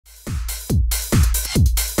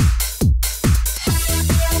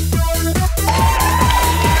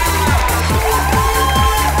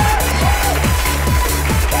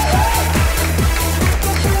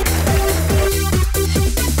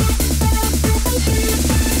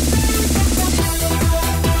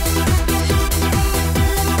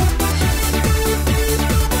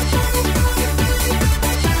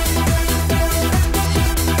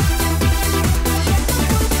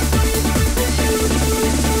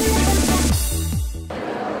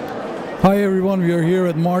Hi everyone, we are here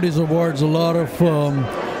at Marty's Awards. A lot of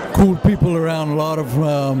cool people around, a lot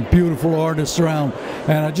of beautiful artists around,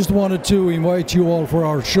 and I just wanted to invite you all for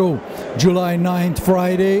our show. July 9th,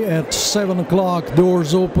 Friday at 7 o'clock,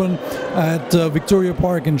 doors open at Victoria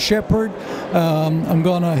Park in Shepherd. I'm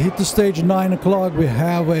gonna hit the stage at 9 o'clock. We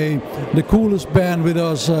have the coolest band with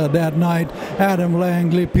us that night. Adam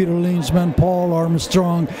Langley, Peter Linsman, Paul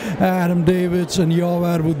Armstrong, Adam Davids and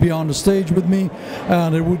Yovad would be on the stage with me.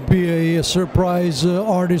 There would be a surprise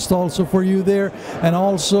artist also for you there, and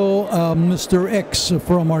also Mr. X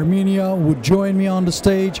from Armenia would join me on the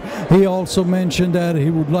stage. He also mentioned that he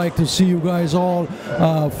would like to see you guys all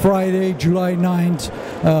Friday, July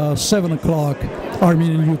 9th, 7 o'clock,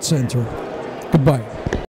 Armenian Youth Center. Goodbye.